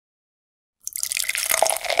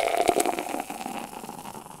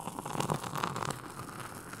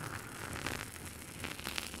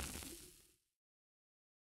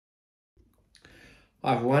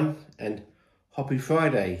Hi everyone, and Happy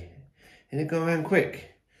Friday. And it gone around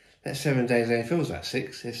quick. That 7 days only feels like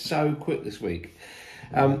 6. It's so quick this week.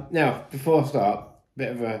 Now, before I start,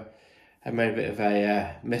 I made a bit of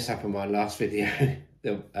a mess up on my last video.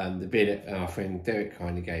 the beer that our friend Derek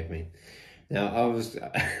kindly gave me. Now, I was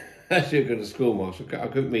actually going to school marks. I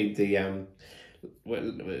couldn't read the what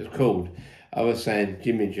it was called. I was saying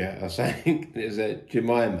Ginger. I was saying it was a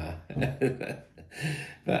Jemima.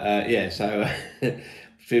 But yeah, so once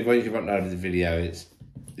you've uploaded the video, it's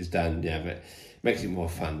done. Yeah, but it makes it more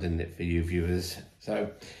fun, doesn't it, for you viewers?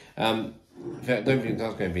 So I don't think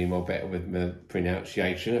that's going to be more better with my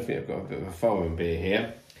pronunciation. I think I've got a bit of a foreign beer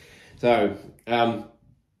here. So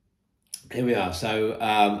here we are.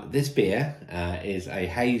 So this beer is a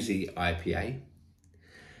Hazy IPA,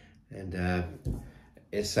 and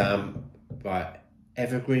it's by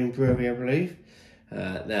Evergreen Brewery, I believe.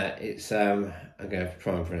 Now it's I'm going to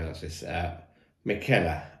try and pronounce this.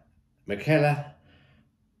 Mikkeller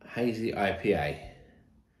Hazy IPA.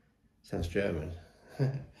 Sounds German.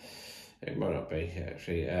 It might not be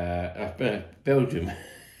actually. Belgium.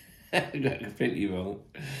 I got completely wrong.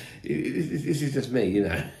 This is just me, you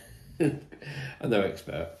know. I'm no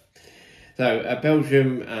expert. So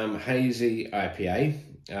Belgium Hazy IPA.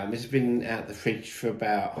 This has been out the fridge for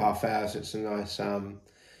about half hour, so it's a nice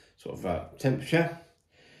sort of temperature.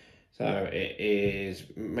 So it is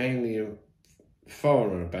mainly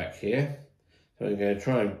foreign on the back here. So I'm going to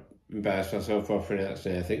try and embarrass myself by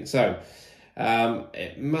pronouncing anything. So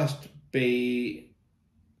it must be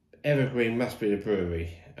Evergreen, must be the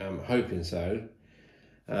brewery. I'm hoping so.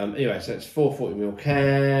 Anyway, so it's 440ml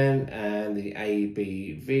can, and the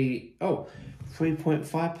ABV,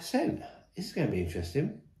 3.5%. This is going to be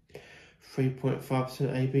interesting. 3.5%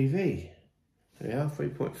 ABV. There we are,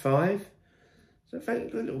 3.5. So very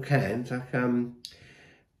good little can. It's like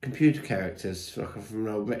computer characters, like from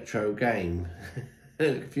an old retro game,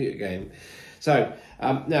 computer game. So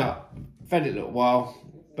now I've had it a little while,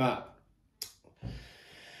 but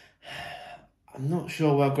I'm not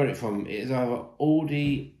sure where I got it from. It is either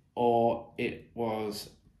Aldi or it was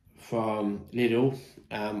from Lidl.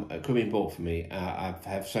 It could have been bought for me. I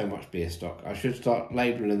have so much beer stock. I should start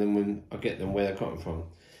labelling them when I get them, where they got them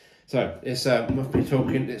from. So it's must be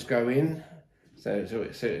talking. Let's go in. So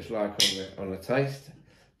it's like on the taste.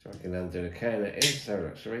 So I can undo the can it is. So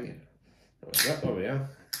actually, there we are.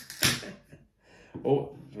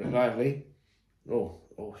 Oh, it's a bit lively. Oh,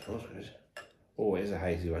 smells good. Oh, it is a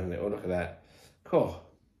hazy one, isn't it? Oh, look at that. Cool.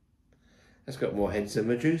 That's got more heads than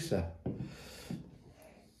Medusa.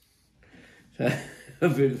 So,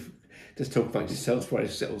 just talk about yourself while it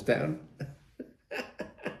settles down.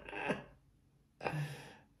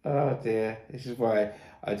 Oh dear, this is why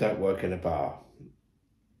I don't work in a bar.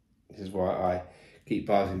 This is why I keep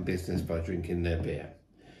bars in business by drinking their beer.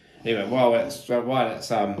 Anyway, while that's getting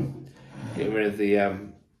rid of the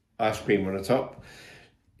ice cream on the top,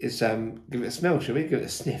 it's give it a smell, shall we? Give it a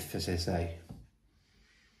sniff, as they say.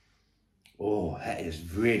 Oh, that is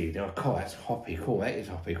really, cool, that's hoppy. Cool, that is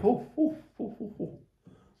hoppy. Ooh.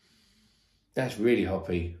 That's really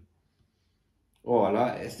hoppy. Oh, I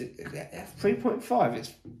like it. It's 3.5.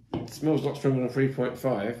 It smells a lot stronger than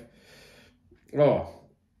 3.5. Oh.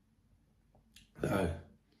 No.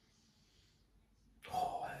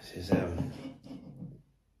 Oh, this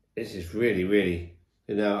is really, really.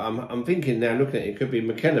 You know, I'm thinking now, looking at it, it could be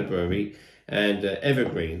Mikkeller Brewery and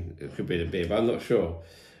Evergreen. It could be the beer, but I'm not sure.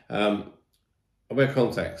 I wear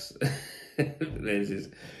contacts lenses.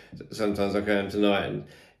 Sometimes I go home tonight, and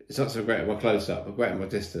it's not so great at my close-up, but great at my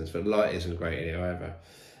distance. But the light isn't great anyway.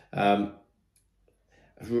 I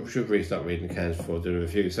should really start reading the cans before I do the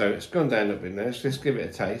review. So it's gone down a little bit now. Let's give it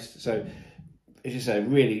a taste. So, as you say,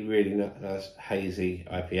 really, really nice hazy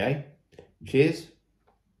IPA. Cheers.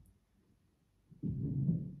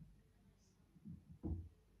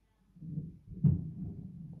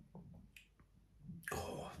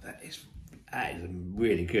 Oh, that is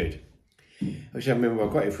really good. I wish I remember where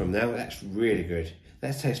I got it from now. That's really good.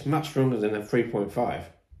 That tastes much stronger than a 3.5.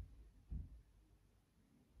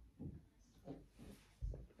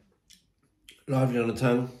 Lively on the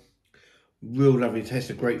tongue. Real lovely taste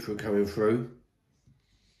of grapefruit coming through.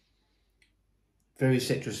 Very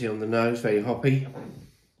citrusy on the nose, very hoppy.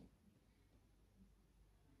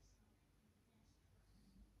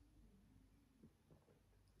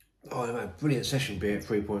 Oh, man, brilliant session beer at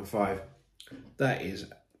 3.5. That is,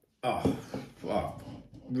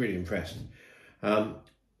 really impressed. I'm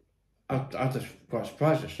just quite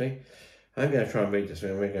surprised actually. I'm going to try and read this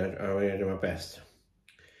one. I'm going to do my best.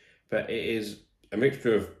 But it is a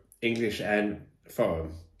mixture of English and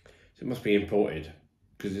foreign, so it must be imported.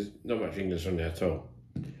 because there's not much English on there at all.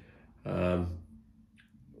 No,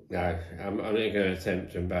 I'm not going to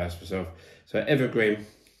attempt to embarrass myself. So Evergreen,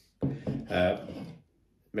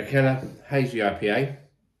 Mikkeller, Hazy IPA.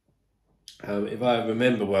 If I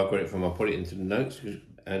remember where I got it from, I'll put it into the notes.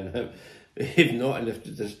 And if not, I'll have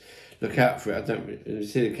to just look out for it. I don't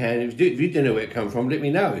see the can. If you don't know where it come from, let me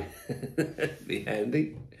know. It'd be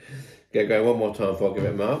handy. Go one more time before I give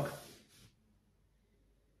it a mark.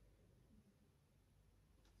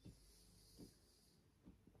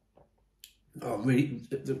 Oh, really?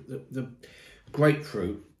 The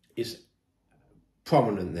grapefruit is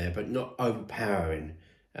prominent there, but not overpowering.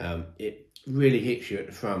 It really hits you at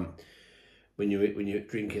the front when you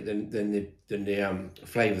drink it. Then the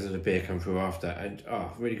flavours of the beer come through after, and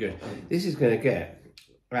really good. This is going to get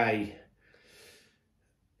a.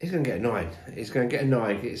 It's going to get a 9. It's going to get a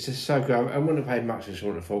 9. It's just so good. I wouldn't have paid much for this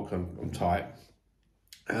one at Falk. I'm tight.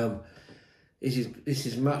 This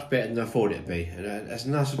is much better than I thought it'd be, and that's a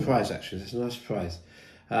nice surprise. Actually, that's a nice surprise.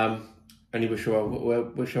 Only wish I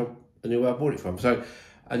knew where I bought it from. So,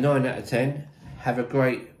 a 9 out of 10. Have a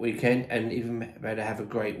great weekend, and even better, have a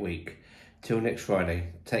great week. Till next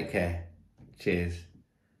Friday. Take care. Cheers.